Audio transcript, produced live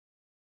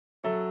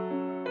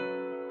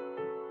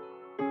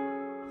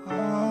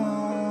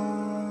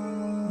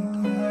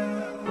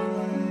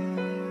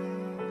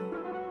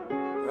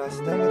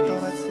just never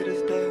thought I'd see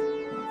this day.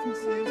 I can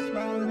see you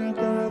smiling at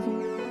the heaven.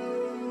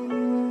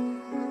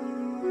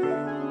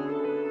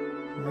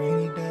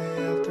 Rainy day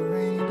after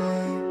rainy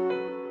day.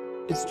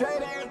 It's straight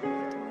in.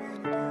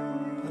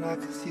 But I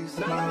can see you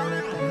smiling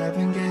at the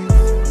heaven gate.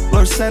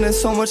 Lord sending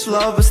so much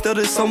love, but still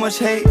there's so much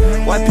hate.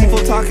 White people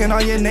talking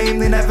on your name,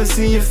 they never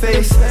seen your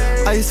face.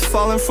 Ice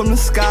falling from the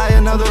sky,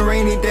 another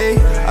rainy day.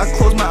 I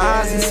close my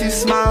eyes and see you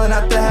smiling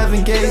at the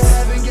heaven gates.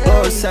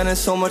 Lord sending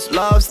so much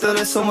love, still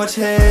there's so much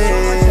hate.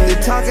 They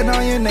talking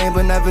on your name,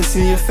 but never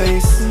see your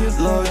face.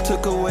 Lord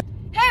took away.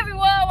 Hey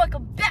everyone,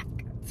 welcome back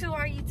to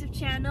our YouTube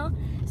channel.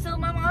 So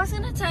my mom's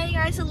gonna tell you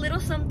guys a little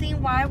something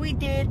why we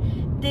did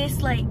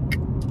this like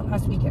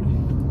last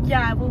weekend.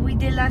 Yeah, what we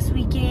did last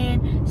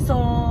weekend.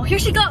 So here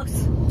she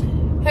goes.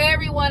 Hey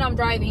everyone, I'm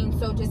driving,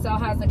 so Giselle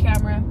has the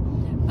camera.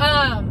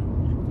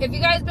 If you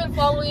guys been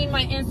following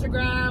my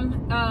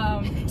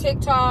Instagram,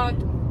 TikTok,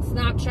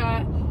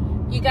 Snapchat,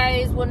 you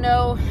guys will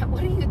know.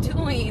 What are you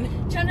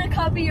doing? Trying to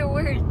copy your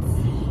words.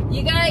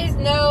 You guys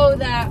know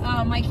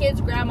that my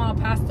kid's grandma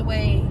passed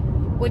away,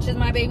 which is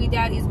my baby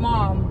daddy's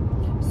mom.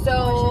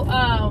 So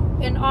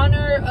in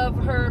honor of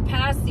her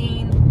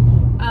passing,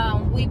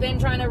 we've been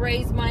trying to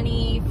raise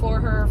money for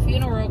her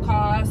funeral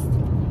cost,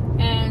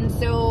 and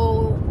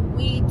so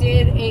we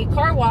did a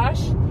car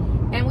wash,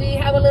 and we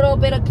have a little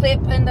bit of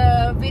clip in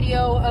the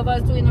video of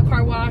us doing the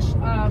car wash,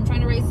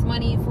 trying to raise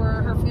money for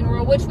her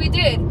funeral, which we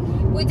did.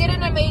 We did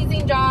an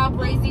amazing job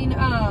raising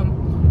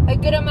a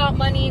good amount of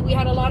money. We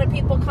had a lot of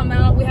people come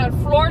out. We had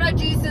Florida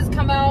Jesus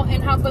come out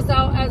and help us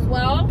out as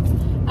well.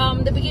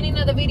 The beginning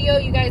of the video,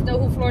 you guys know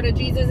who Florida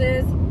Jesus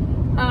is,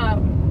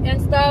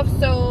 and stuff.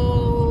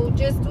 So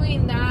just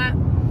doing that.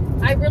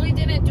 I really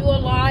didn't do a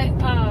lot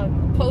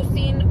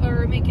posting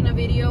or making a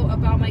video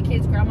about my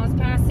kids' grandma's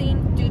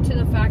passing due to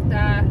the fact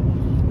that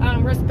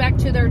respect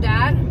to their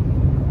dad.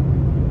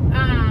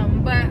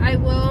 But I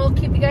will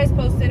keep you guys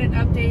posted and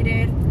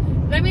updated.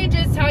 Let me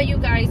just tell you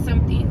guys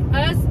something.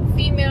 Us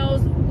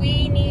females,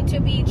 we need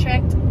to be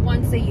checked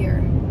once a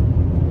year.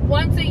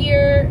 Once a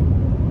year,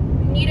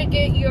 you need to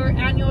get your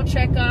annual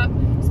checkup,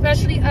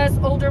 especially us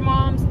older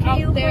moms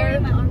out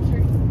there.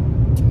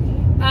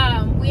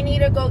 We need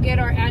to go get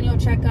our annual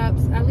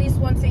checkups at least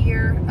once a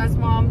year, us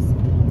moms.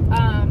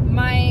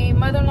 My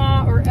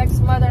mother-in-law or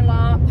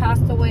ex-mother-in-law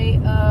passed away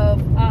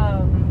of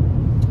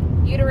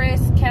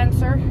uterus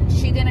cancer.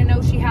 She didn't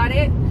know she had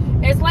it.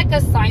 It's like a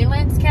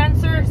silent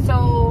cancer,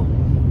 so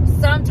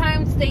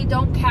sometimes they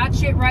don't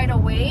catch it right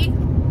away,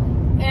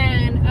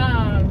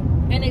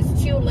 and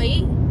it's too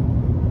late.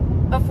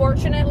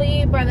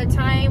 Unfortunately, by the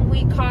time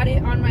we caught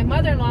it on my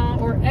mother-in-law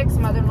or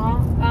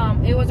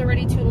ex-mother-in-law, it was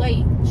already too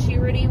late. She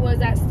already was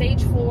at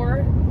stage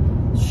 4.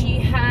 She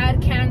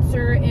had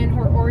cancer in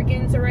her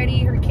organs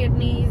already, her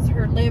kidneys,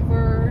 her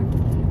liver,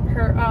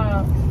 her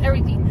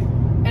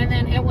everything. And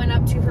then it went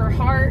up to her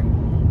heart.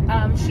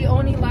 She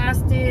only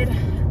lasted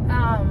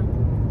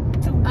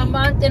a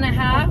month and a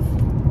half.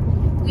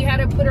 We had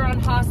to put her on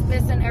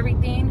hospice and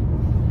everything.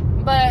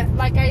 But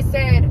like I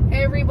said,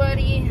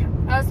 everybody,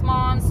 us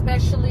moms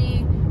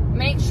especially,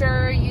 make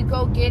sure you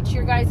go get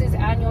your guys'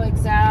 annual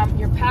exam,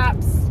 your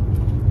paps,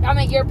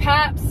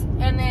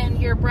 and then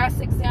your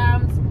breast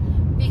exams,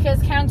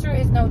 because cancer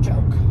is no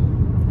joke.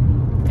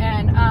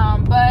 And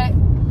but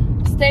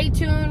stay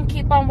tuned,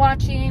 keep on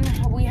watching.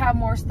 We have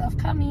more stuff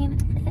coming.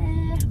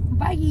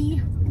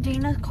 Bye.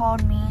 Dana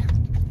called me.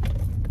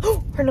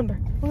 Her number.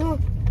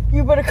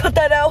 You better cut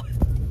that out.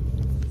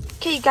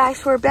 Okay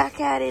guys, we're back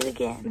at it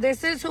again.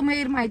 This is who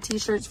made my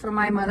t-shirts for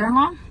my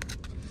mother-in-law.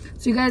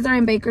 So you guys are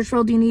in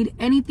Bakersfield, you need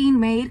anything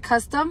made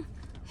custom,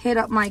 hit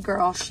up my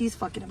girl. She's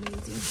fucking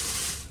amazing.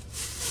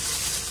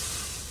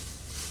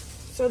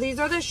 So these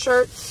are the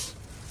shirts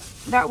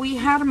that we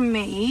had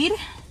made.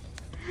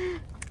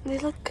 They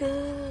look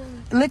good.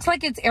 It looks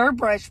like it's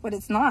airbrush, but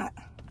it's not.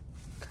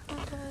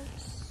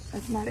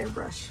 It's not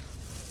airbrush.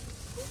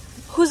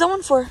 Who's that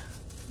one for?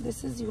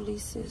 This is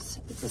Ulises.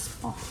 It's a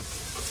small.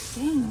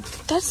 Dang.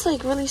 That's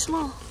like really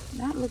small.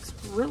 That looks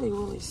really,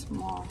 really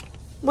small.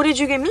 What did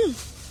you get me?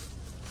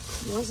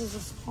 Yours is a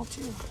small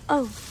too.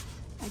 Oh.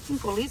 I think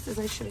Ulises,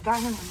 I should have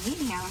got him a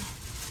medium.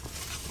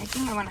 I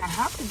think I'm going to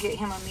have to get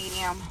him a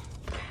medium.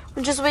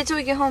 We'll just wait till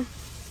we get home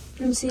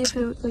and see if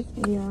it looks like.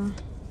 Yeah.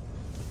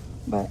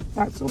 But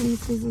that's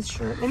Ulises'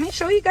 shirt. Let me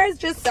show you guys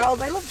Giselle's.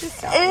 I love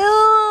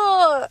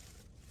Giselle.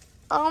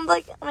 Ew.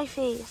 Like my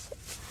face.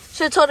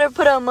 Should have told her to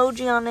put an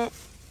emoji on it.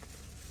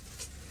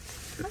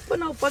 I'm not put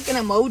no fucking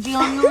emoji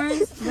on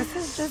yours. This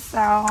is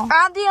Giselle.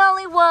 I'm the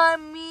only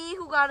one, me,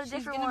 who got a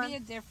different one. She's gonna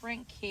be a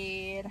different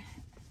kid.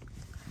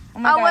 Oh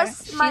my God.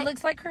 She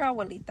looks like her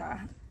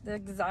abuelita. The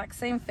exact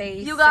same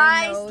face. You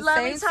guys, same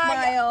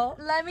nose,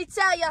 let me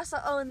tell you.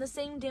 So, in the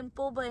same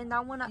dimple, but in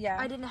that one, yeah.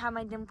 I didn't have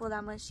my dimple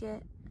that much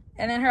yet.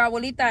 And then her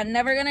abuelita,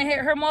 never gonna hit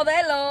her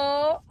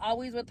modelo.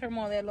 Always with her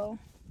modelo.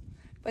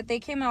 But they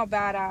came out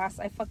badass.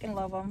 I fucking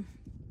love them.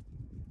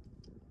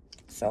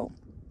 So,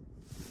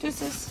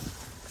 deuces.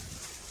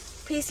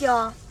 Peace,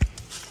 y'all.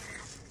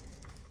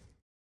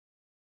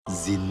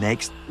 The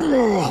next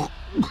morning.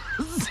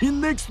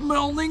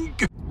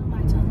 Oh,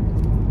 my tongue.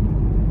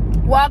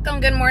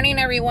 Welcome, good morning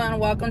everyone.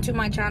 Welcome to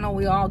my channel.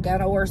 We all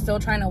ghetto. We're still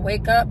trying to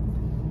wake up.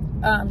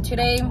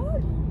 Today,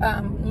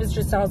 Miss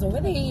Giselle's over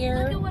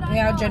there. We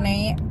have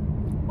Janae.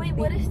 Wait,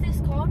 what is this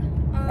called?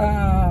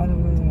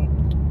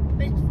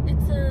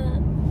 It's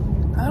a...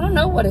 I don't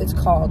know what it's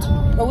called.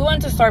 But we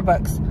went to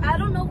Starbucks. I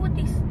don't know what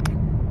these...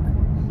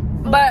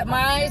 But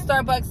my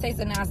Starbucks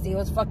tasted nasty. It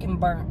was fucking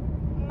burnt.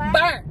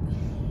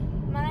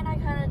 Burnt! Mine I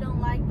kind of don't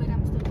like, but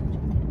I'm still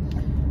gonna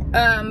try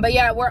it. But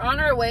yeah, we're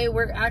on our way.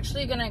 We're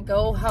actually gonna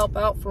go help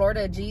out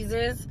Florida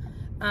Jesus.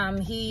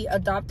 He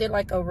adopted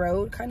like a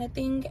road kind of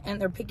thing,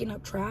 and they're picking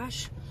up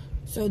trash.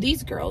 So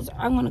these girls,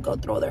 I'm gonna go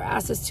throw their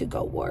asses to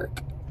go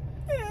work.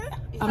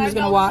 I'm just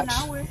gonna watch.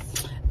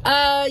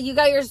 You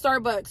got your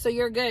Starbucks, so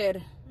you're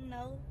good.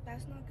 No,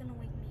 that's not gonna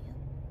wake me up.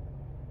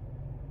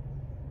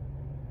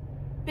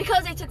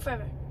 Because they took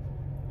forever.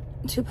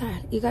 Too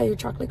bad. You got your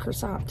chocolate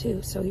croissant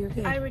too, so you're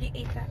good. I already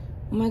ate that.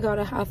 Oh my god,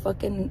 I have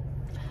fucking...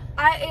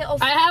 I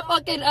have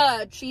fucking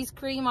cheese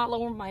cream all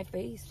over my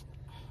face.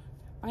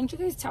 Why didn't you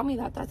guys tell me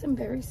that? That's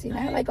embarrassing. I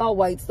had like all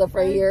white stuff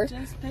right here.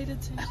 Just paid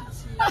attention to you.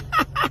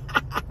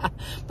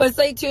 But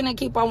stay tuned and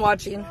keep on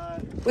watching.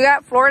 We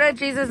got Florida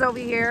Jesus over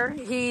here.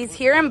 He's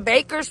here in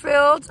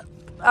Bakersfield.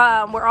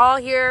 We're all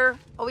here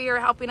over here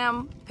helping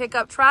him pick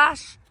up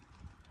trash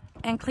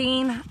and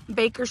clean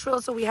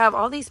Bakersfield. So we have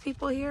all these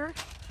people here.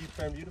 Keep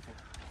Kern beautiful.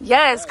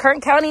 Yes,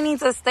 Kern County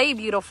needs to stay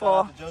beautiful.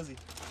 Shout out to Josie.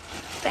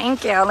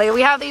 Thank you. Like,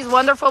 we have these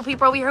wonderful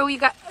people over here who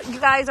you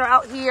guys are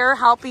out here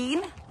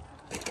helping.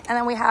 And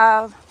then we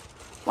have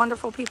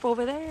wonderful people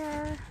over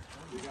there.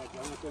 We got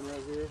Jonathan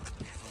right here.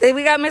 Then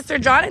we got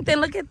Mr. Jonathan.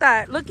 Look at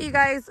that. Look, you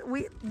guys.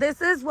 This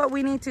is what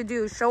we need to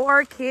do. Show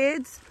our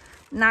kids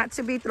not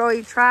to be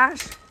throwing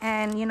trash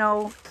and, you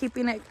know,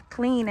 keeping it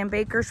clean in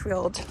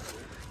Bakersfield.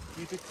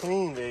 Keep it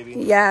clean, baby.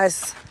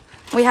 Yes.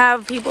 We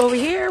have people over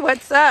here.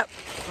 What's up?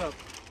 What's up?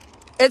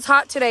 It's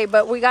hot today,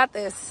 but we got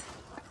this.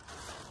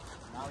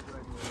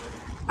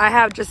 I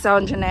have Giselle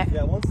and Jeanette.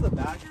 Yeah, once the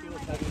back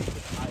feels heavy,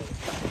 it's higher.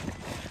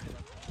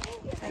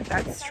 I think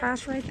that's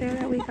trash right there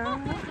that we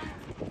got.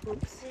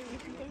 Oops.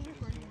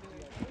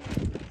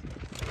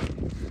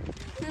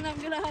 And I'm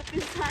gonna hop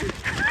inside.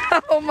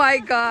 Oh my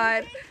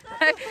god.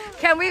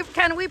 Can we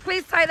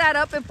please tie that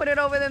up and put it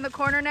over in the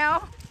corner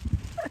now?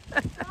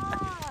 That's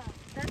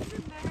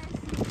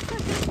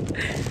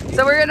embarrassing.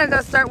 So we're gonna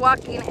go start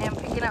walking and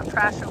picking up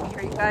trash over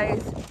here, you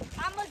guys.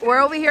 We're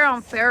over here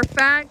on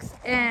Fairfax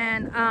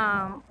and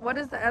what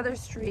is the other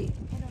street?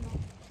 I don't know.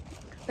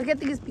 Look at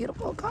these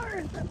beautiful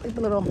cars. That like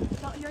the little...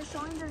 So you're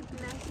showing the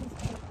dimensions.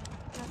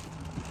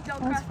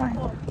 That's fine.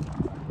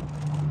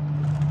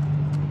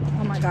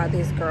 Oh my god,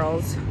 these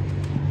girls.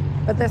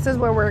 But this is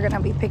where we're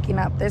gonna be picking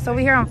up. This over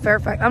here on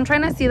Fairfax. I'm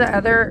trying to see the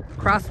other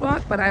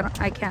crosswalk, but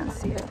I can't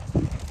see it.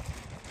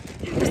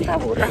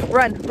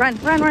 Run, run,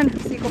 run, run.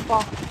 So you can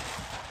fall.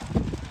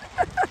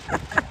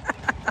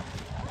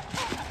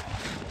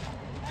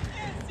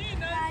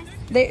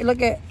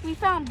 Look at... We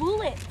found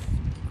bullets.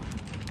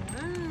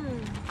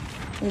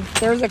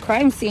 There's a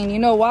crime scene. You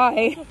know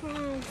why?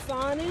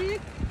 Sonic.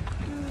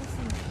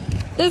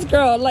 This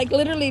girl, like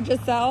literally,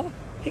 Giselle,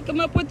 pick them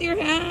up with your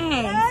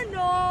hands. I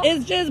know.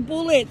 It's just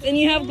bullets, and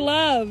you have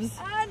gloves.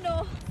 I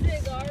know.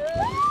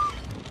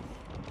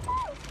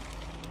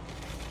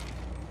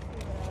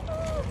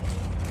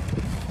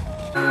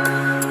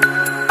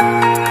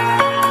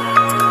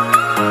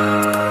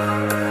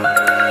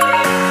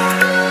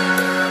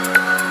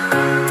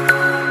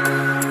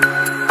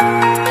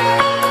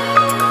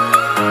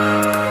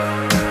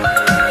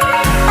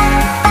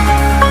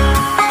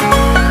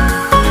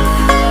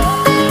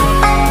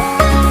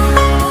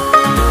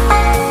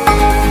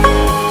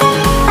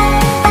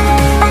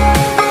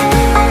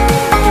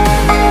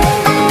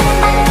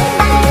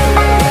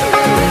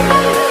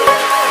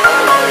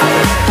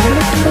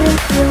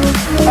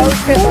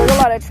 There's a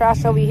lot of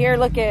trash over here.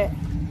 Look at.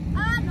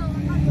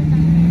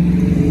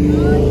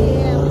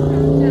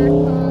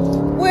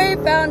 We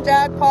found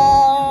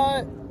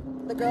jackpot.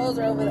 The girls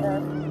are over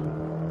there.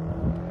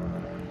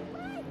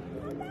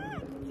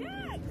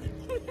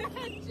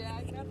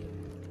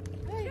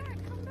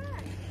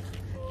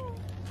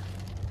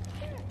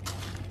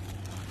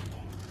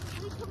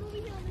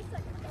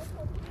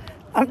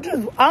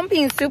 I'm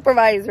being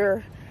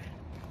supervisor.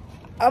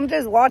 I'm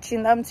just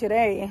watching them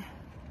today.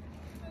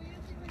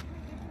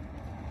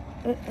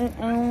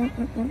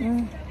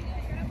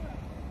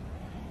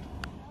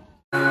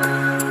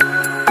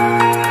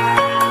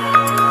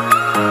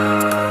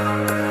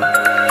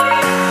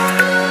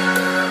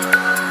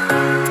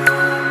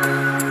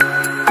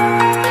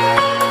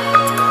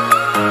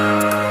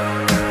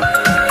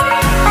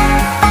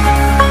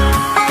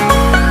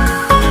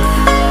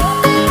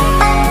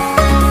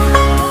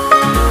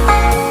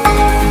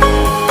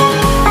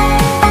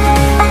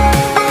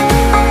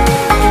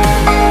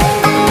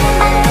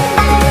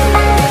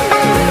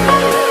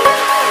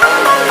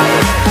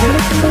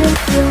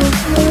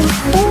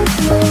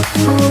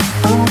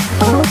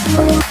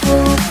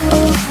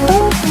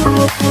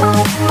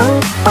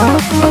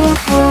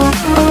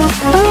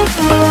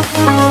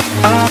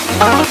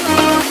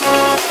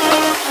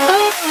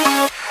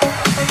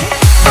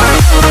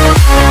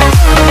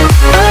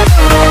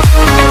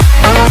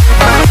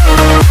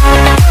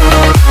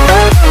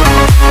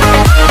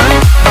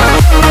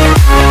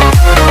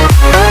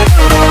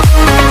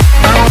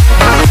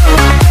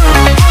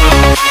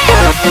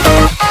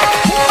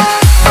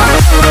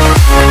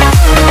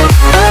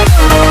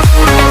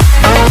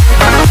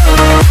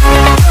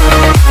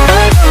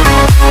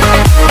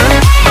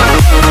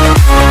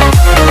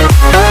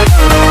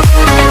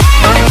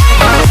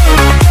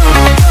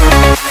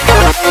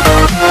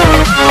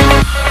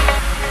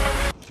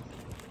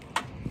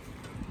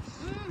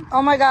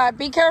 Oh my God,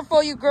 be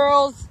careful, you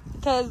girls,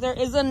 because there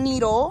is a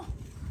needle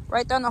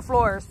right there on the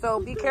floor.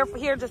 So be careful.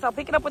 Here, just I'll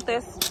pick it up with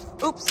this.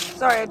 Oops,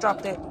 sorry, I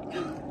dropped it.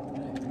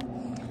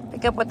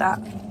 Pick up with that.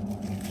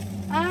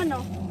 I don't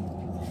know.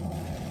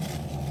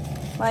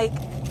 Like,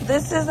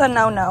 this is a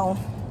no-no.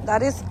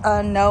 That is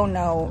a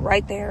no-no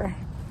right there.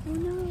 Oh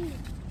no.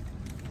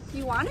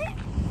 You want it?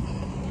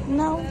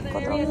 No, go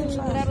throw it in the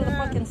trash. Get out of the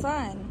fucking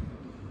sun.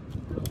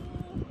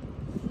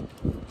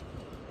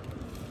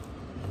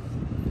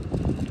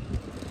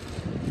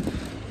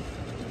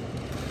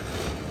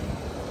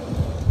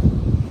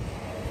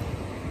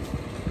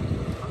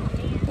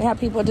 We have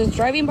people just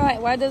driving by.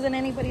 Why doesn't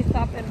anybody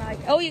stop and like,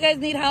 oh, you guys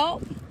need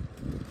help?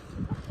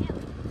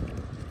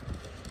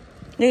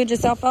 Dude,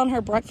 Giselle found her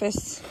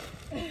breakfast.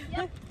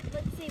 Yep.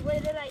 Let's see.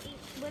 What did I eat?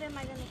 What am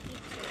I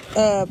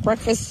gonna eat?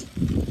 Breakfast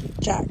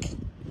Jack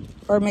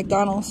or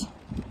McDonald's.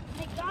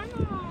 McDonald's.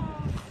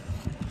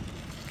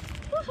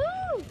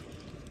 Woohoo!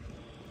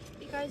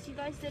 Because you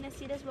guys didn't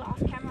see this, but off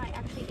camera, I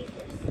actually ate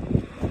this.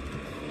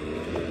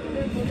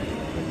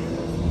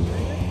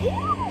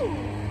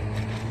 Ew!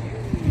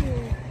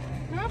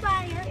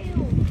 Nobody, you're ew.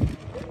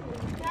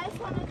 You guys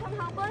want to come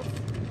help us?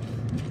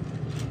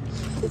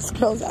 This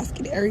girl's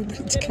asking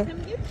everybody to come.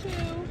 Come get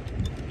you.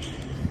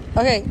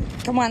 Okay,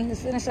 come on,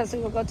 let's finish up so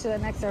we'll go to the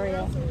next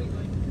area.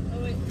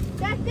 Oh, wait.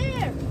 Back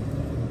there.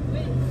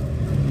 Wait.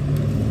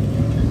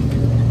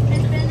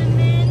 It's been a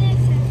minute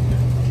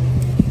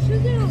since.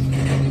 Sugar.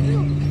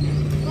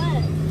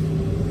 What?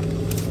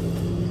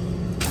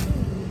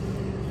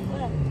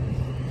 What?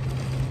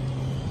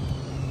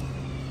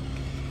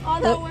 All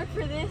that work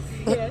for this?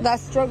 Yes. That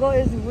struggle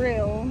is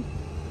real.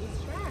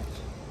 It's trash.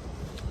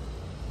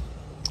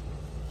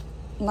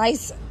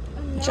 Nice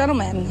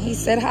gentleman. He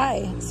said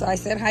hi, so I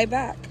said hi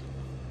back.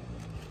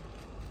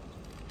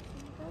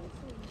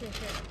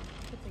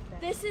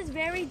 This is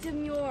very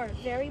demure,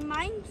 very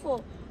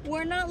mindful.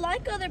 We're not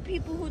like other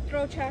people who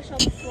throw trash on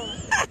the floor.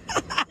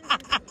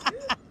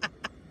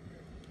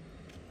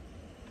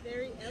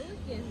 Very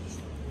elegant.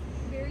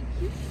 Very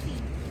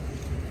cutesy,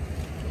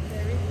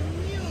 Very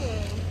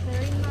demure.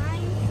 very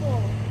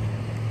mindful.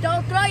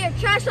 Don't throw your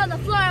trash on the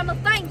floor, I'm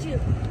gonna find you.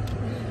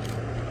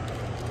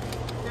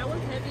 That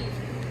was heavy.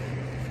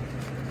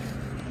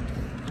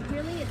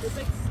 Really? It's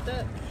like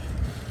stuck.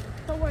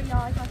 Don't worry,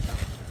 y'all, I got y'all.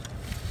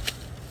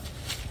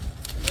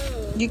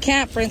 Oh. You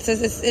can't,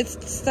 princess. It's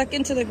stuck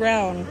into the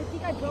ground. I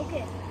think I broke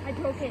it. I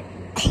broke it.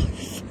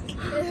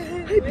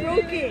 I Wait,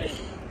 broke wait, it.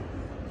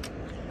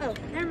 Oh,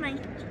 never mind.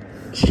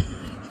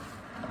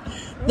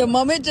 The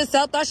moment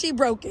Giselle thought she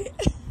broke it.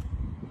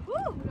 Woo!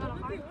 Got a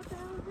heart. What the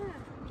hell is that?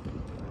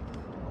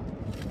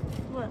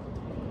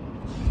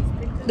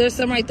 What? There's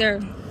some right there.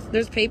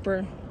 There's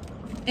paper.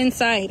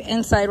 Inside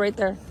right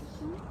there.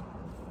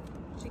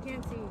 She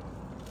can't see.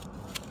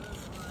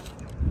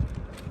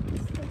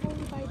 It's the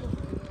Holy Bible.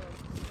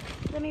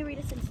 Let me read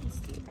a sentence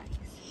to you guys.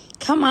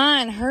 Come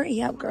on, hurry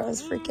up, girl.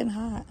 It's freaking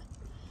hot.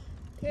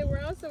 Okay, where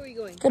else are we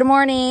going? Good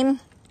morning.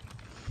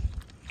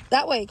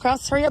 That way,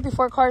 cross. Hurry up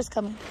before cars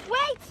coming.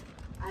 Wait!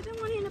 I've been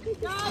wanting to pick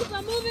this Guys, up.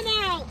 I'm moving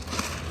out.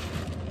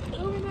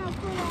 Moving out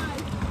for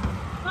life.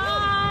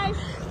 Bye.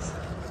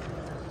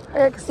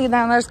 I can see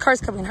that. There's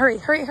cars coming. Hurry,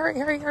 hurry, hurry,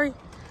 hurry, hurry.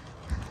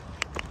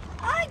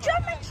 I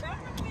dropped my trash.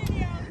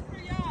 Video for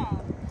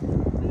y'all.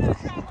 We got a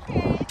trash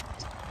can.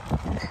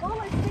 Oh,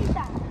 let's read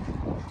that.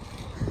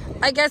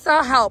 I guess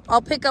I'll help.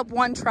 I'll pick up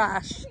one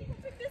trash.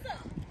 Pick this up.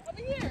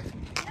 Over here.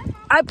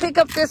 I pick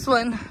up this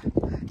one.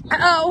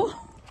 Oh.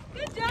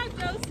 Good job,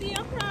 Josie.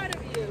 I'm proud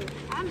of you.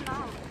 I'm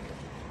not.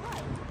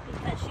 Why?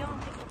 Because she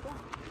only picked up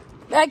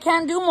one. I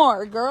can't do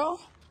more, girl.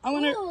 I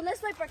want to. Ooh,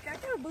 let's like I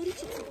got a booty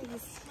chips with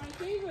these. My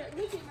favorite.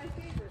 Look at my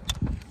favorite.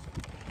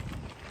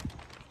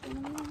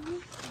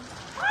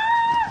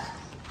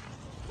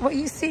 What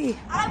you see?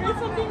 I heard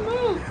something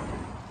move.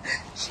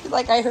 She's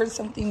like, I heard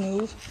something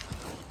move.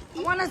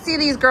 I want to see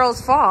these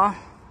girls fall.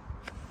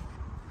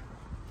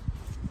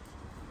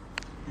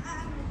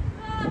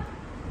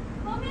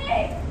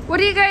 Mommy! What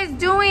are you guys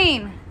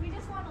doing? We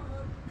just want to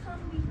look.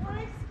 We're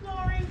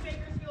exploring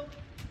Bakersfield.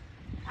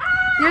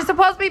 You're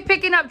supposed to be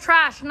picking up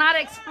trash, not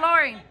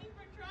exploring. Looking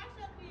for trash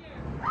up here.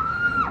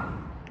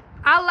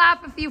 I'll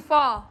laugh if you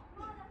fall.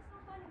 No, that's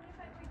not funny. What if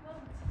I pick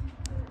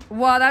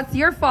Well, that's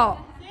your fault.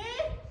 See?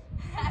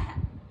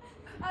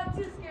 I'm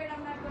too scared.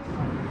 I'm not going to.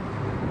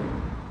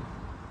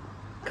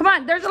 Come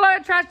on, there's a lot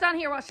of trash down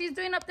here. While she's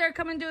doing up there,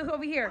 come and do it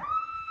over here.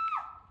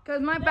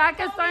 Because my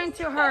back is starting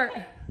to hurt.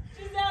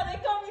 Giselle, they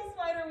call me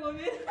Spider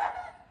Woman.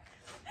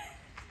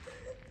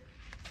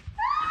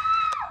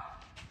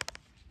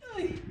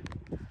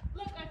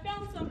 Look, I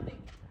found something.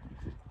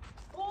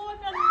 Oh, I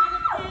found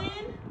another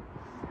pin.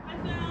 I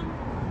found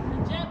a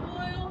jet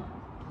oil.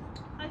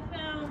 I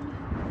found.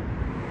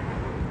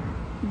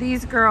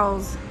 These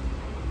girls.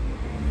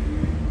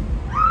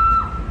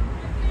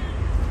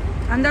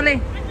 Ándale. I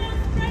found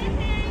spray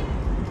paint.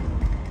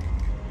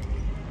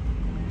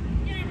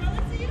 Can I roll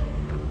it to you?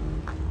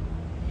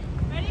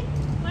 Ready?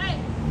 Wait.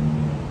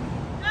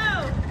 Go.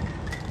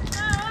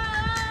 Oh.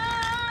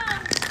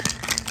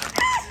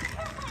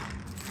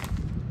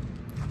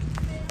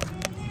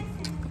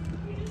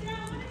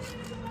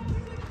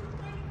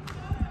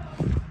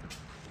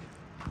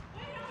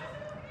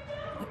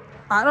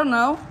 I don't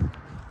know.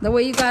 The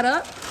way you got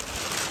up.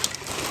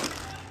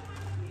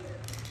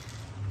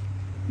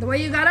 The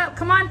way you got up.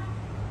 Come on.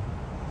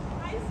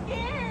 I'm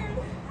scared.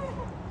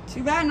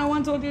 Too bad no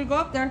one told you to go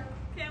up there.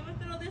 Okay, I'm gonna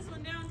throw this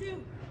one down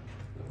too.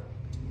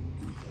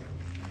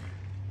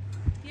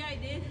 Yeah, I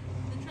did.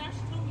 The trash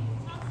told me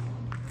to talk to me.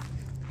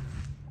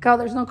 Go,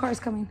 there's no cars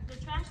coming. The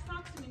trash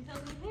talks to me and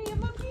tells me, hey,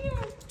 I'm up here.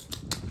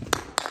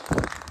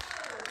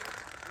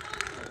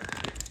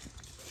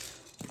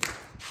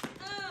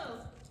 Oh.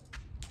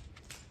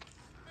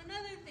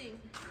 Another thing.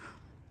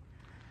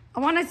 I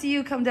want to see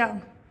you come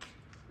down.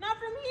 Not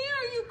from here,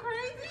 are you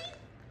crazy?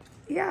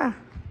 Yeah.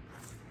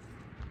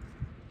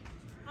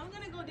 I'm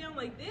gonna go down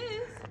like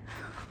this.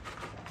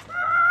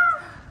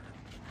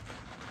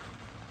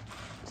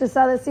 Just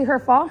saw to see her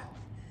fall.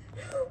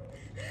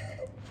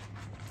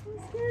 I'm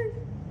scared.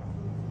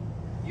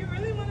 You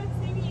really want to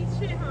see me eat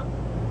shit, huh?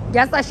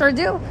 Yes, I sure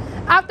do.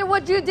 After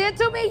what you did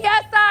to me,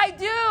 yes, I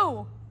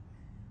do.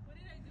 What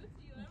did I do to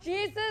you?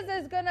 Jesus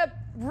is going to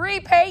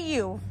repay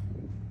you.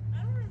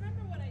 I don't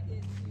remember what I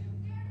did to you.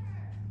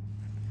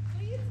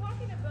 What are you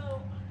talking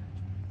about?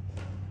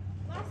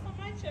 Last time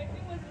I checked,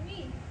 it was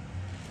me.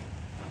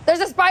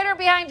 There's a spider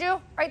behind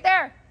you, right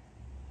there.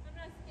 I'm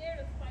not scared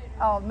of spiders.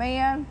 Oh,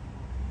 man.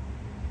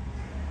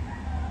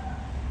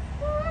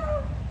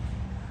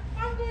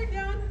 I'm going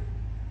down.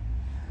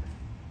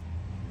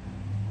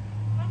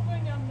 I'm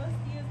going down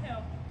musty as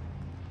hell.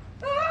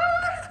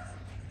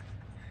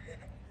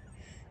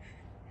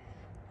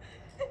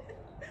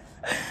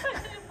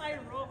 I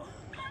roll.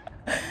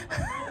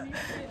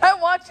 I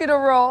want you to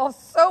roll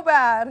so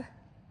bad.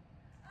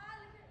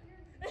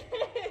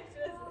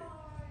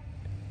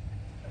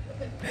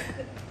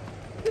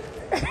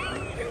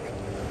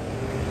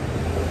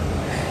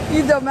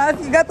 You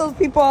dumbass, you got those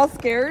people all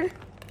scared.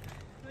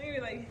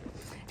 Maybe like,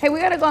 Hey, we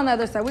gotta go on the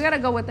other side. We gotta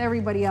go with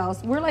everybody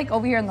else. We're like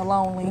over here in the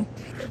lonely.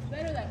 it's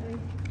better that way.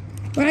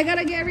 But I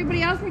gotta get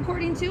everybody else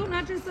recording too,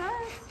 not just us.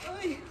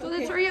 Okay. So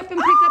let's hurry up and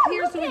pick up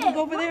here so we can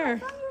go over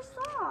there.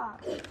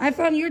 I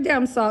found your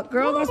damn sock,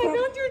 girl. Mom, I That's what.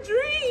 found your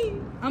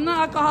dream. I'm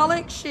not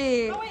alcoholic.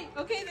 Shit. Oh wait,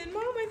 okay then,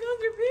 Mom, I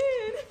found your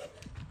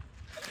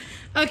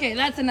pin. Okay,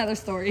 that's another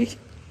story.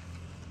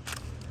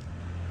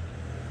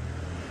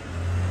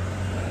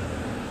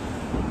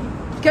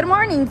 Good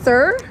morning,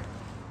 sir.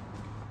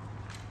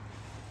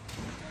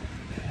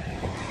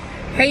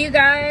 Hey, you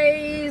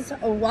guys.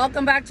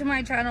 Welcome back to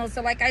my channel.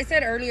 So like I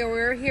said earlier,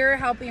 we're here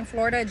helping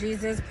Florida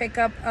Jesus pick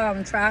up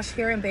trash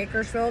here in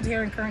Bakersfield,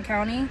 here in Kern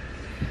County.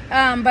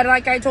 But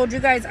like I told you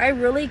guys, I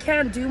really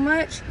can't do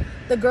much.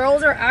 The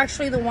girls are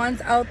actually the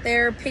ones out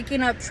there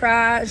picking up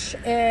trash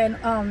and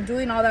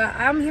doing all that.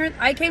 I'm here.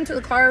 I came to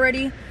the car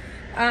already.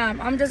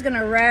 I'm just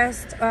gonna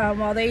rest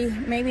while they,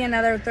 maybe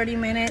another 30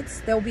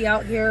 minutes, they'll be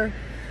out here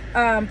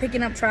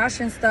picking up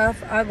trash and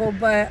stuff. I go,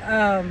 but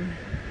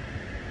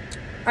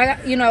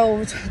I, you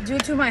know, due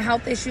to my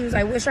health issues,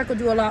 I wish I could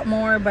do a lot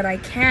more, but I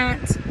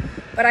can't.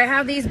 But I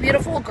have these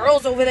beautiful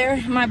girls over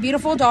there, my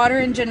beautiful daughter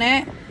and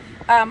Jeanette.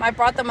 I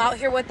brought them out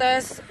here with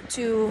us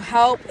to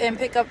help and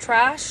pick up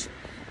trash.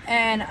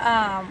 And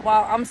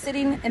while I'm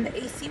sitting in the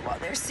AC, while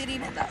they're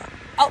sitting in the,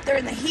 out there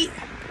in the heat.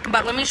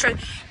 But let me show you.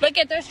 Look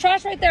at, there's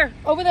trash right there,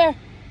 over there.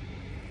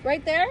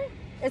 Right there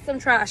is some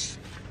trash.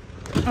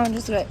 Oh,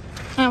 just wait.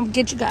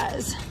 Get you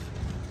guys.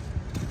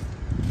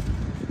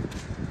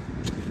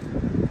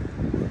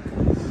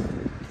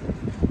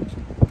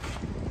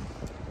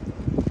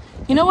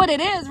 You know what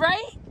it is,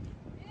 right?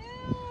 Ew.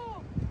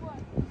 What?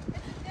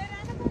 It's a dead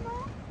animal,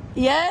 Mom?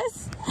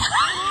 Yes.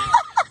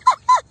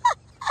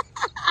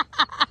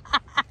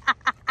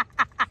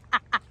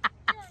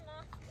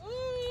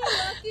 Ooh,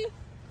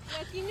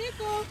 lucky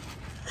nickel.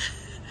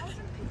 I was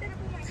gonna pick that up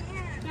with my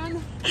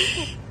hand.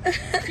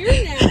 You're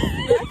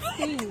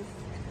nasty.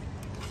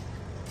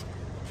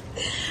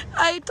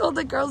 I told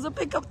the girls to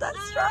pick up that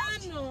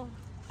trash. No.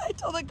 I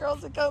told the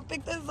girls to go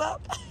pick this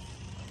up.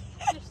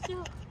 You're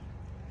still.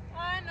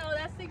 I know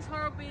that thing's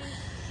horrible.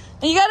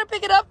 And you gotta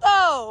pick it up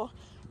though.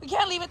 We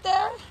can't leave it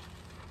there.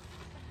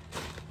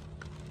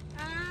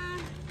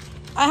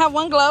 I have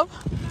one glove.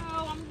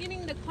 No, I'm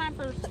getting the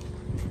clampers.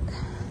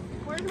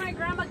 Where's my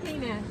grandma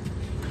cane at?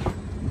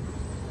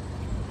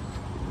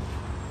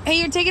 Hey,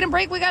 you're taking a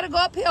break. We gotta go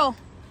uphill.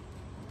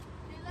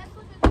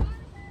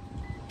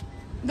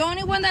 The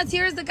only one that's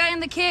here is the guy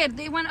and the kid.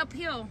 They went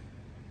uphill.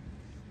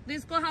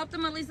 Let's go help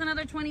them at least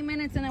another 20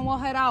 minutes and then we'll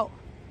head out.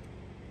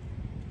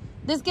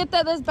 Let's get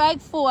this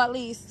bag full at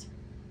least.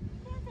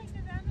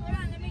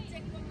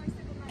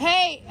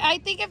 Hey, I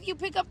think if you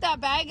pick up that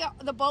bag,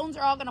 the bones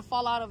are all gonna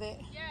fall out of it.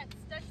 Yeah, it's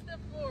touched the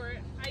floor.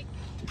 I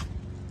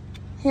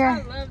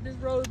Here, love this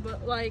road,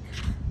 but like.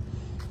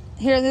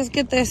 here, let's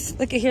get this.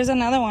 Look, here's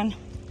another one.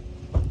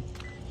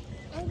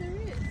 Oh, there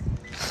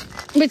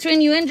is.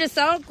 Between you and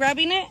Giselle,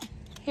 grabbing it.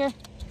 Here.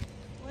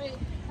 Wait,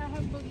 I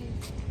have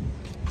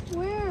boogies.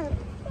 Where?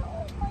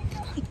 Oh my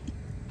god.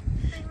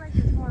 They like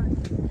your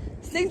farts.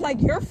 Things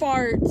like your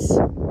farts.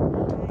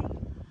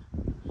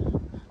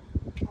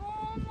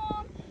 Oh,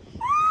 Mom.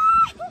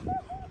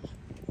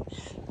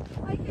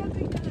 I can't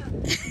pick that up.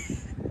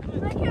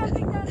 I can't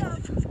pick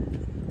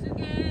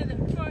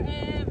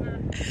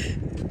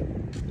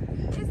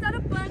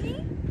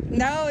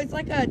it's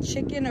like a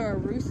chicken or a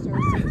rooster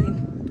or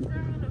something.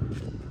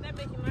 That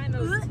making my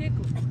nose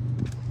tickle.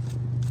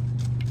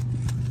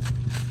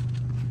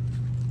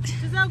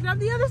 Giselle, grab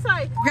the other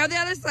side. Grab the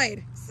other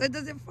side so it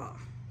doesn't fall.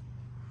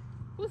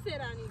 Who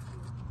said I need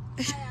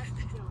to? I asked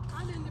you to.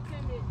 I'm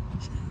independent.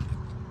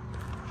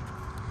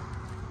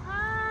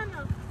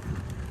 No.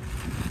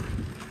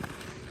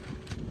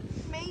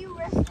 May you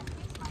rest in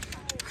peace, my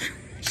child.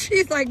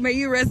 She's like, may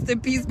you rest in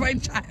peace, my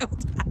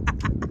child.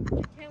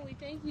 Can we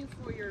thank you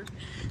for your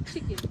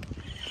chicken?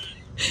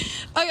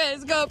 Okay,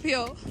 let's go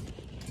uphill.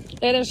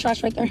 Hey, there's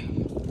trash right there.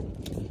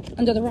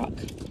 Under the rock.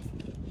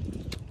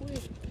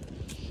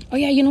 Oh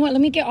yeah, you know what?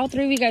 Let me get all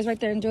three of you guys right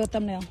there and do a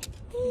thumbnail.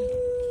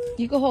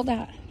 You can hold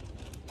that.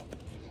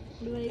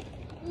 Like,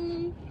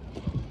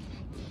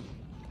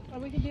 or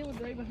we can deal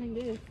with right behind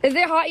this. Is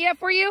it hot yet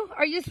for you?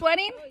 Are you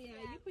sweating? Oh yeah,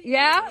 you put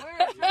Yeah?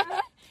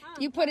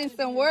 You put in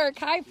some work.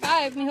 High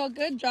five, Mijo.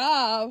 Good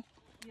job.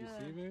 You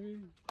see, baby?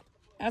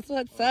 That's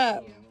what's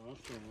up.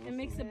 It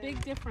makes a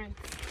big difference.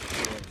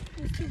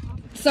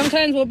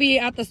 Sometimes we'll be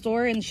at the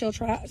store and she'll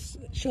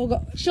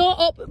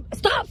open,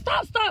 stop,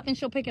 and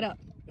she'll pick it up.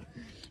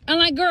 I'm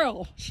like,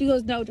 girl. She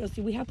goes, no,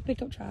 Josie, we have to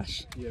pick up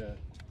trash. Yeah.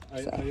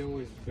 I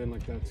always been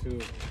like that too.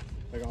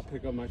 Like I'll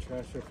pick up my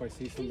trash if I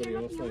see somebody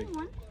else like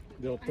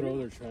they'll throw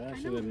their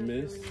trash and then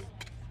miss.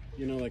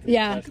 You know, like in the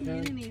trash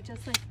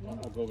can. I'll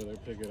go over there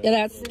and pick it up.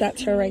 Yeah,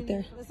 that's her right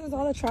there. This is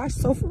all the trash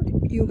so for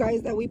you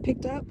guys that we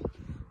picked up.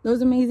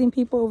 Those amazing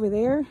people over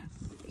there.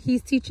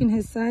 He's teaching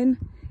his son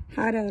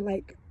how to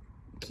like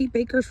keep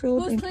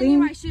Bakersfield and clean.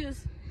 my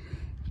shoes?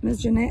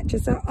 Miss Jeanette,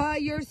 Giselle,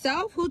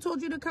 yourself? Who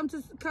told you to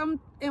come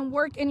and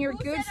work in your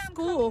good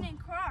school? I'm coming in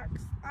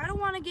Crocs. I don't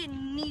want to get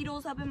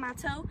needles up in my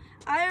toe.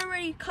 I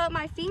already cut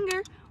my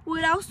finger.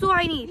 What else do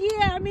I need?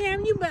 Yeah,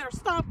 ma'am, you better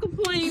stop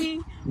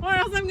complaining, or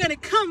else I'm gonna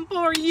come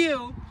for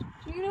you.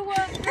 You know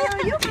what,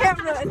 girl? You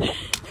can't run.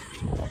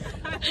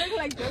 I look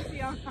like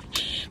Josie.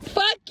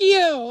 Fuck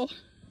you.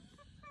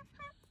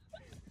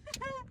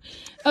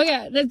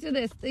 Okay, let's do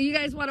this. Do you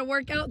guys want to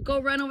work out?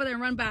 Go run over there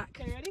and run back.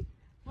 Okay, ready?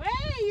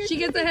 Wait, She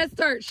gets a head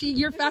start.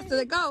 You're faster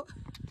than go.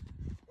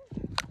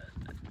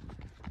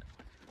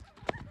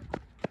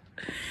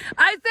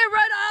 I said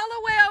run all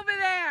the way over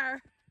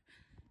there.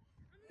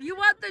 You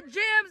want the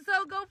gym,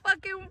 so go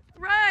fucking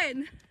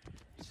run.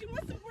 She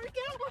wants to work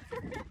out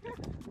with her.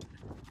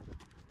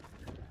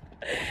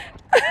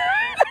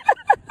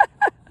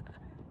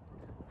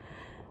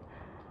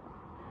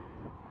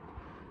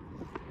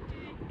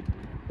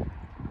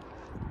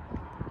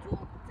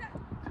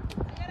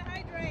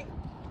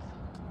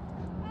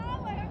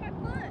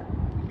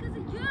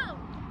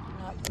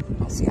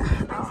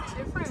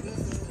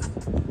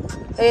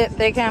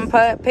 They can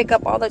pick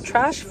up all the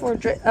trash for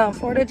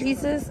Florida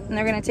Jesus, and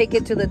they're gonna take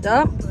it to the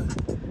dump.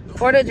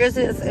 Florida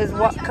Jesus is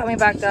coming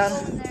back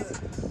down.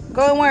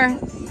 Going where?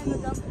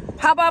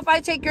 How about if I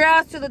take your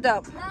ass to the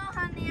dump? No,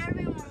 honey,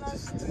 everyone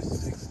loves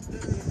this.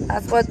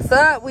 That's what's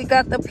up. We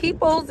got the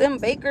peoples in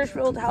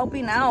Bakersfield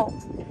helping out.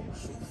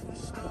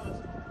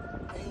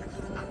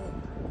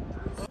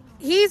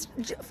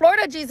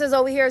 Florida Jesus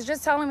over here is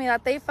just telling me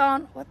that they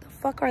found, what the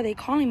fuck are they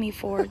calling me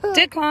for?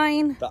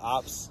 Decline. The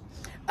ops.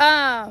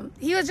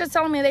 He was just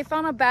telling me they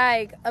found a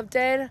bag of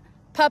dead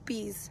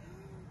puppies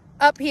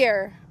up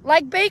here.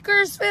 Like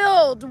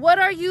Bakersfield, what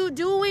are you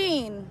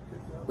doing?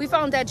 We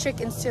found dead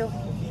chickens too.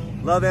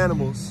 Love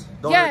animals.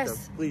 Don't hurt them,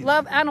 please.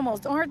 Love animals.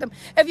 Don't hurt them.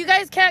 If you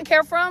guys can't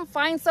care for them,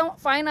 find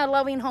a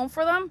loving home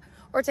for them,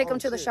 or take them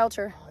to the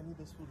shelter. I need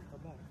this food to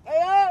come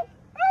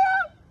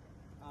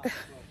back.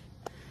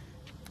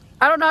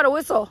 I don't know how to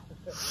whistle.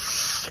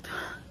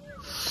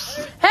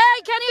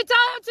 Hey, can you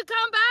tell him to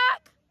come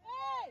back?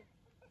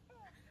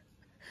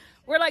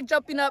 We're like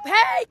jumping up.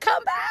 Hey,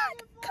 come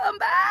back. Come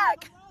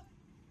back.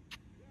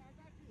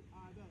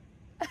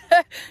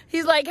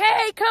 He's like,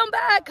 hey, come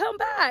back. Come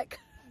back.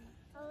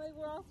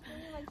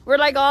 We're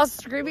like all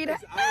screaming.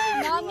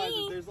 Not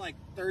me. There's like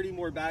 30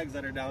 more bags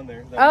that are down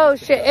there. Oh,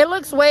 shit. It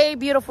looks way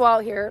beautiful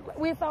out here.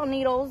 We found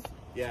needles.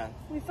 Yeah.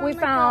 We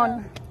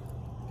found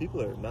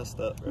People are messed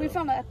up, bro. We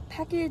found a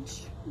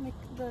package. Like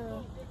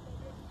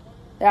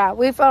Yeah,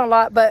 we found a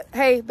lot, but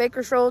hey,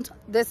 Bakersfield,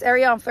 this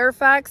area on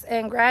Fairfax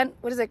and Grand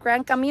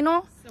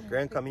Camino?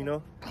 Grand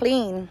Camino.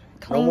 Clean.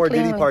 No more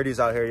clean. Diddy parties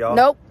out here, y'all.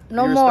 Nope,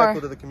 no Be more.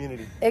 respectful to the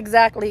community.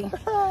 Exactly.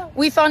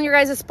 We found your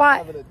guys'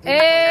 spot.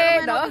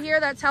 Hey, over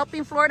here that's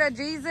helping Florida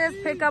Jesus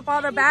pick up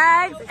all the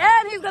bags,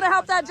 and he's gonna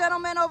help that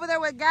gentleman over there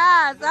with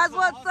gas. That's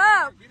what's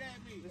up.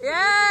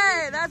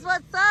 Yay, that's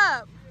what's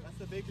up. That's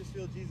the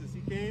Bakersfield Jesus.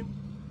 He came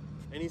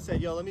and he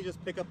said, yo, let me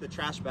just pick up the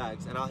trash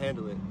bags and I'll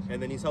handle it.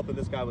 And then he's helping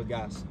this guy with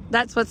gas.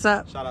 That's what's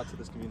up. Shout out to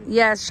this community.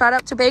 Yes, shout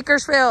out to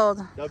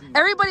Bakersfield. W.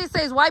 Everybody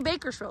says, why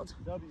Bakersfield?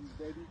 W,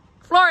 baby.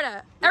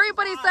 Florida.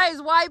 Everybody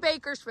says, why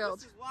Bakersfield?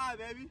 This is why,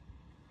 baby.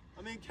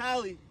 I'm in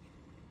Cali.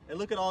 And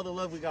look at all the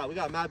love we got. We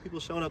got mad people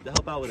showing up to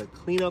help out with a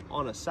cleanup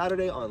on a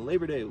Saturday on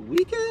Labor Day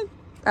weekend.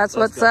 That's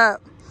what's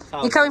up.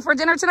 You coming for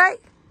dinner tonight?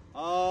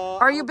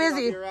 Are you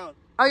busy?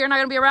 Oh, you're not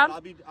going to be around?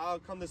 I'll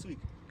come this week.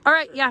 All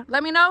right, yeah.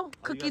 Let me know.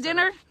 Cook you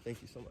dinner.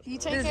 Thank you so much. You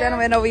take This care.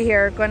 gentleman over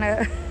here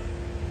gonna.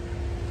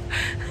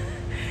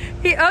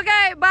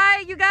 Okay,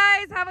 bye, you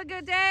guys. Have a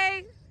good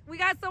day. We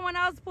got someone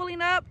else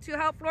pulling up to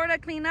help Florida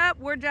clean up.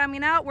 We're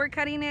jamming out. We're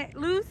cutting it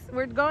loose.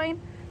 We're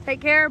going.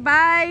 Take care.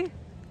 Bye.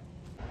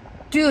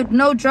 Dude,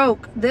 no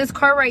joke. This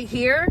car right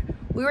here,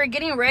 we were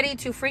getting ready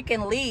to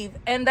freaking leave.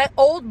 And that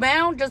old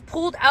man just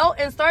pulled out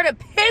and started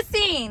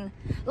pissing.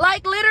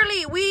 Like,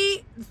 literally,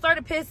 we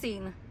started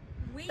pissing.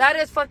 That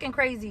is fucking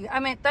crazy. I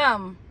meant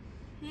them.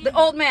 The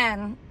old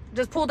man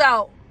just pulled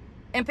out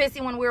and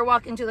pissing when we were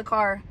walking to the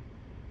car.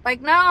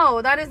 Like,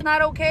 no, that is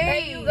not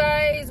okay. Hey, you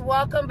guys,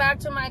 welcome back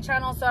to my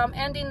channel. So I'm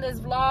ending this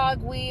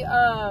vlog. We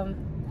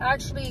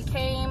actually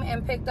came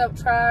and picked up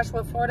trash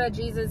with Florida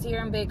Jesus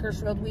here in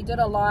Bakersfield. We did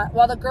a lot.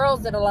 Well, the girls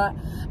did a lot.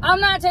 I'm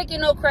not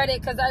taking no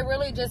credit because I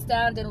really just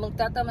stand and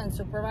looked at them and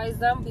supervised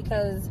them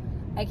because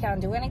I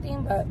can't do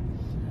anything. But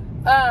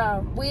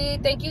we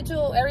thank you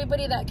to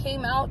everybody that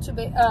came out to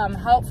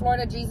help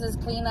Florida Jesus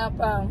clean up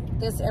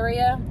this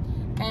area.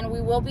 And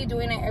we will be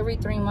doing it every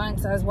 3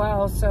 months as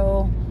well.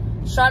 So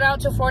shout out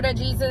to Florida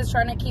Jesus,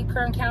 trying to keep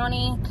Kern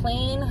County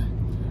clean.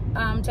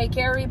 Take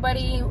care,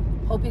 everybody.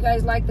 Hope you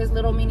guys like this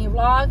little mini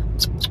vlog.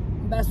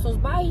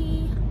 Besos,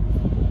 bye.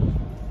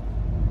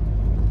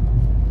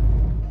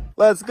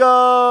 Let's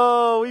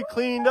go. We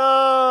cleaned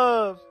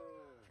up.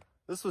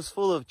 This was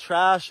full of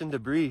trash and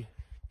debris.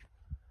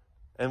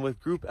 And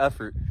with group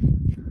effort,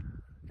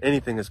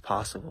 anything is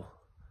possible.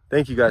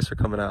 Thank you guys for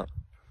coming out.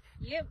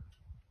 Yep.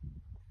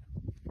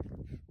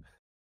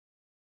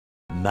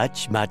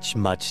 Much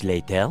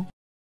later.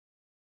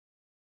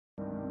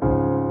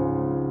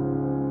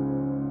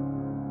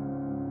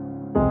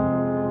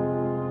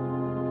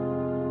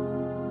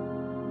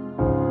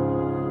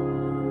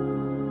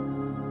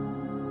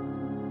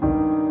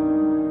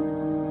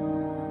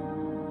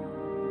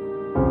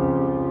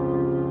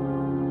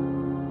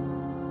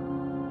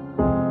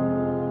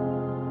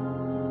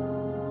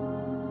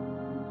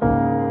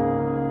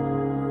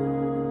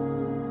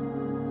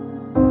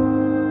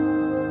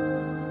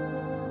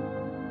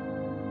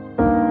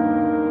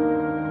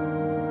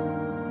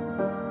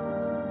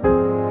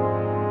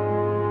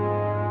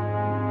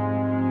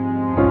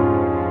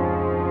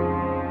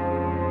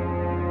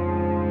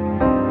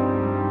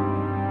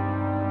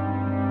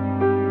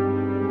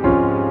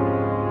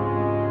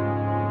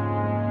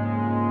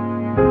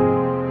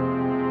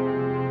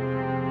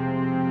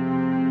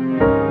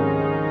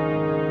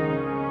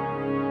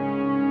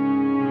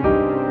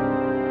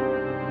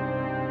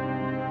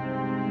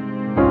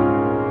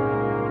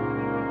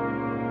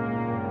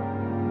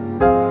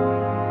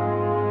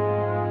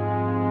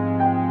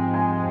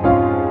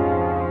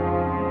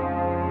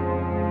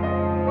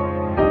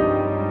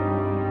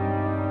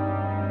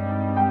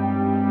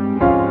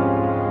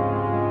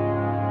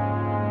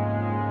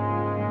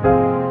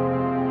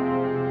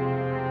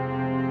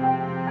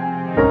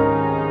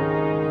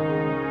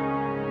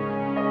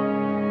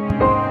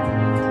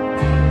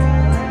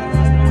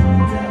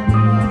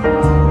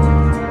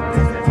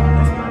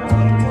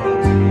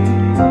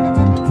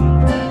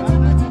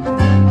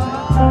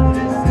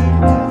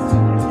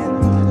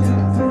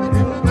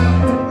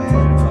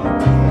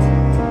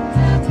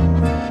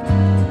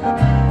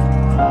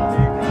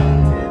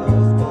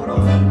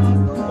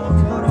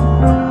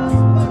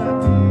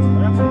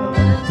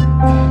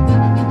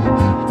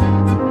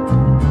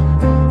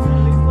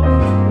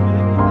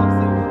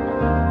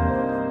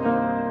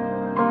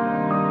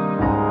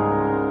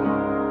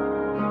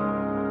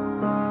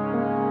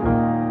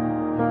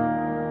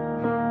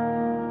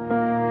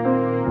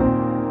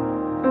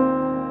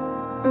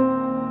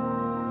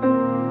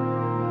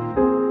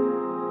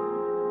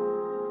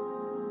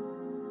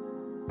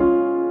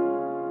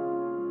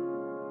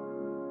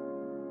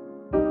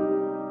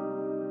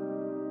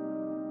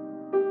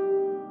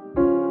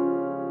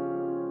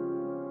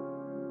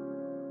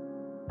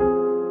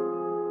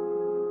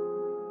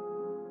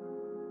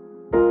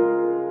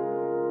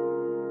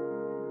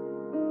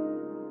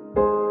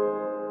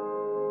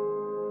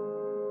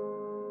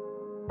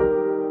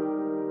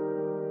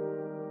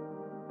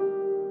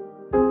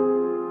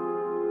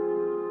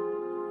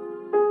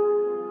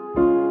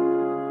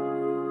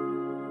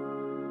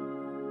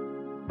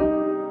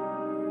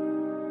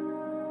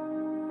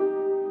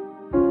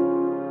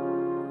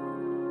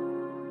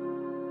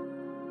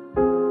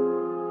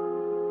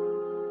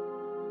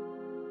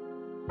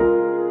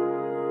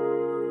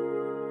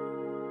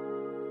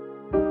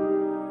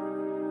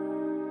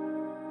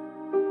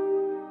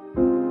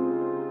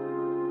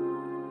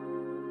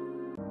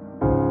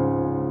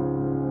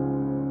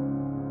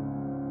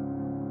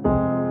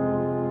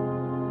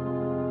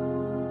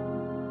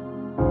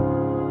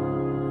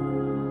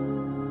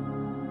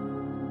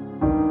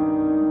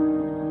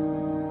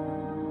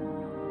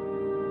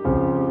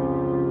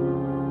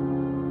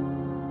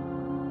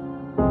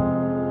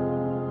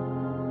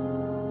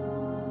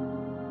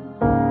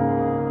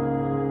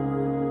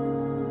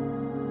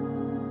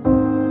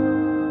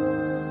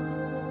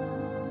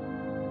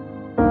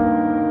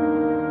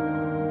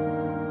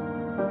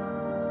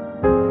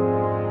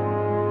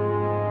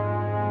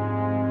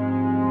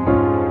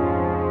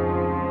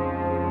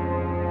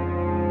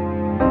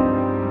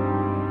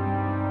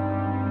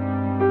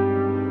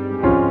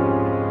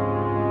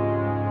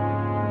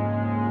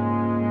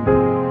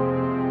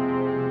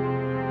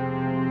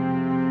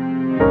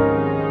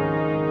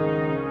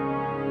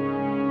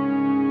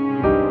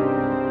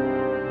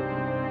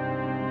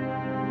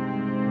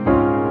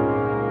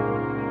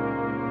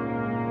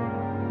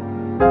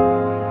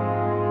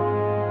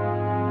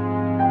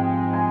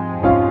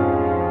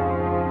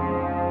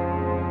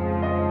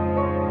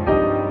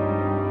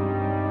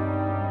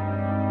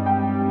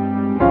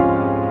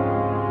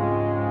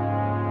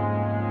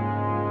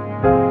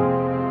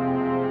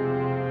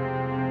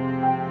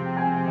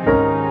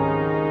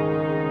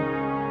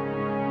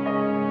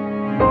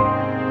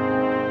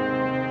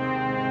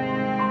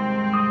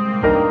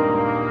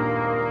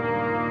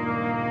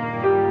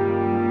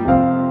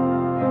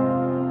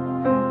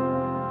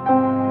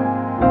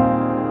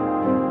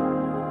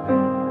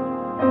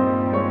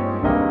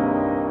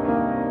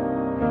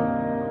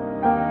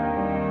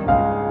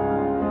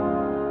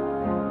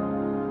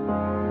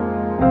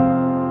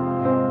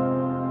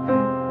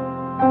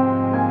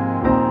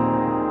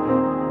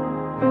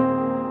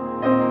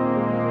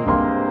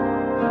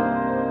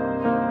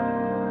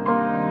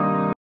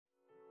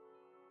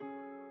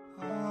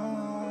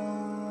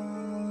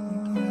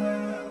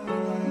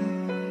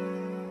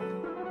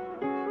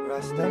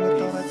 But I never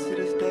thought I'd see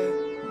this day.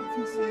 I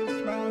can see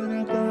you smiling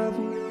at the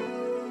heaven.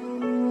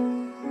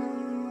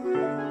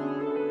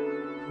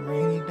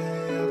 Rainy day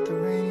after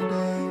rainy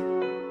day.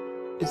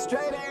 It's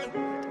straight after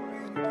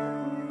rainy day.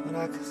 But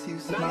I can see you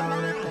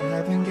smiling at the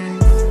heaven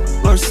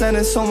gate. Lord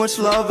sending so much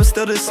love, but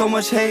still there's so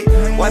much hate.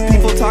 White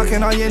people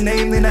talking on your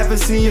name, they never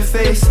see your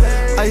face.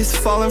 Ice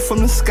falling from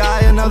the sky,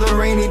 another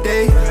rainy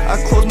day.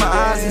 I close my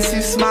eyes and see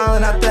you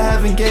smiling at the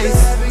heaven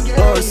gates.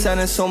 Lord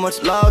sending so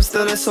much love,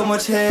 still there's so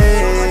much hate.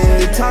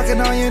 They talking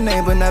on your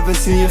name, but never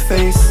see your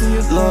face.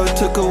 Lord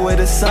took away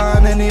the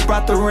sun and he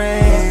brought the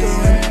rain.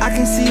 I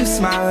can see you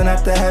smiling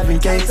at the heaven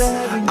gates.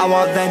 I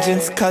want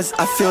vengeance cause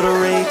I feel the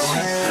rage.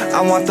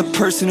 I want the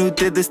person who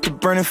did this to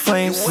burn in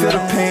flames. Feel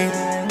the pain,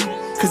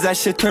 cause that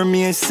shit turned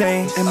me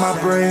insane in my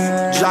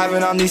brain.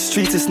 Driving on these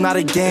streets, it's not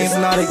a game, it's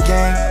not a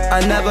game.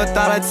 I never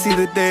thought I'd see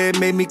the day it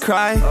made me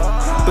cry.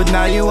 But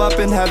now you up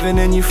in heaven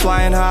and you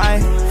flying high,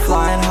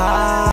 flying high.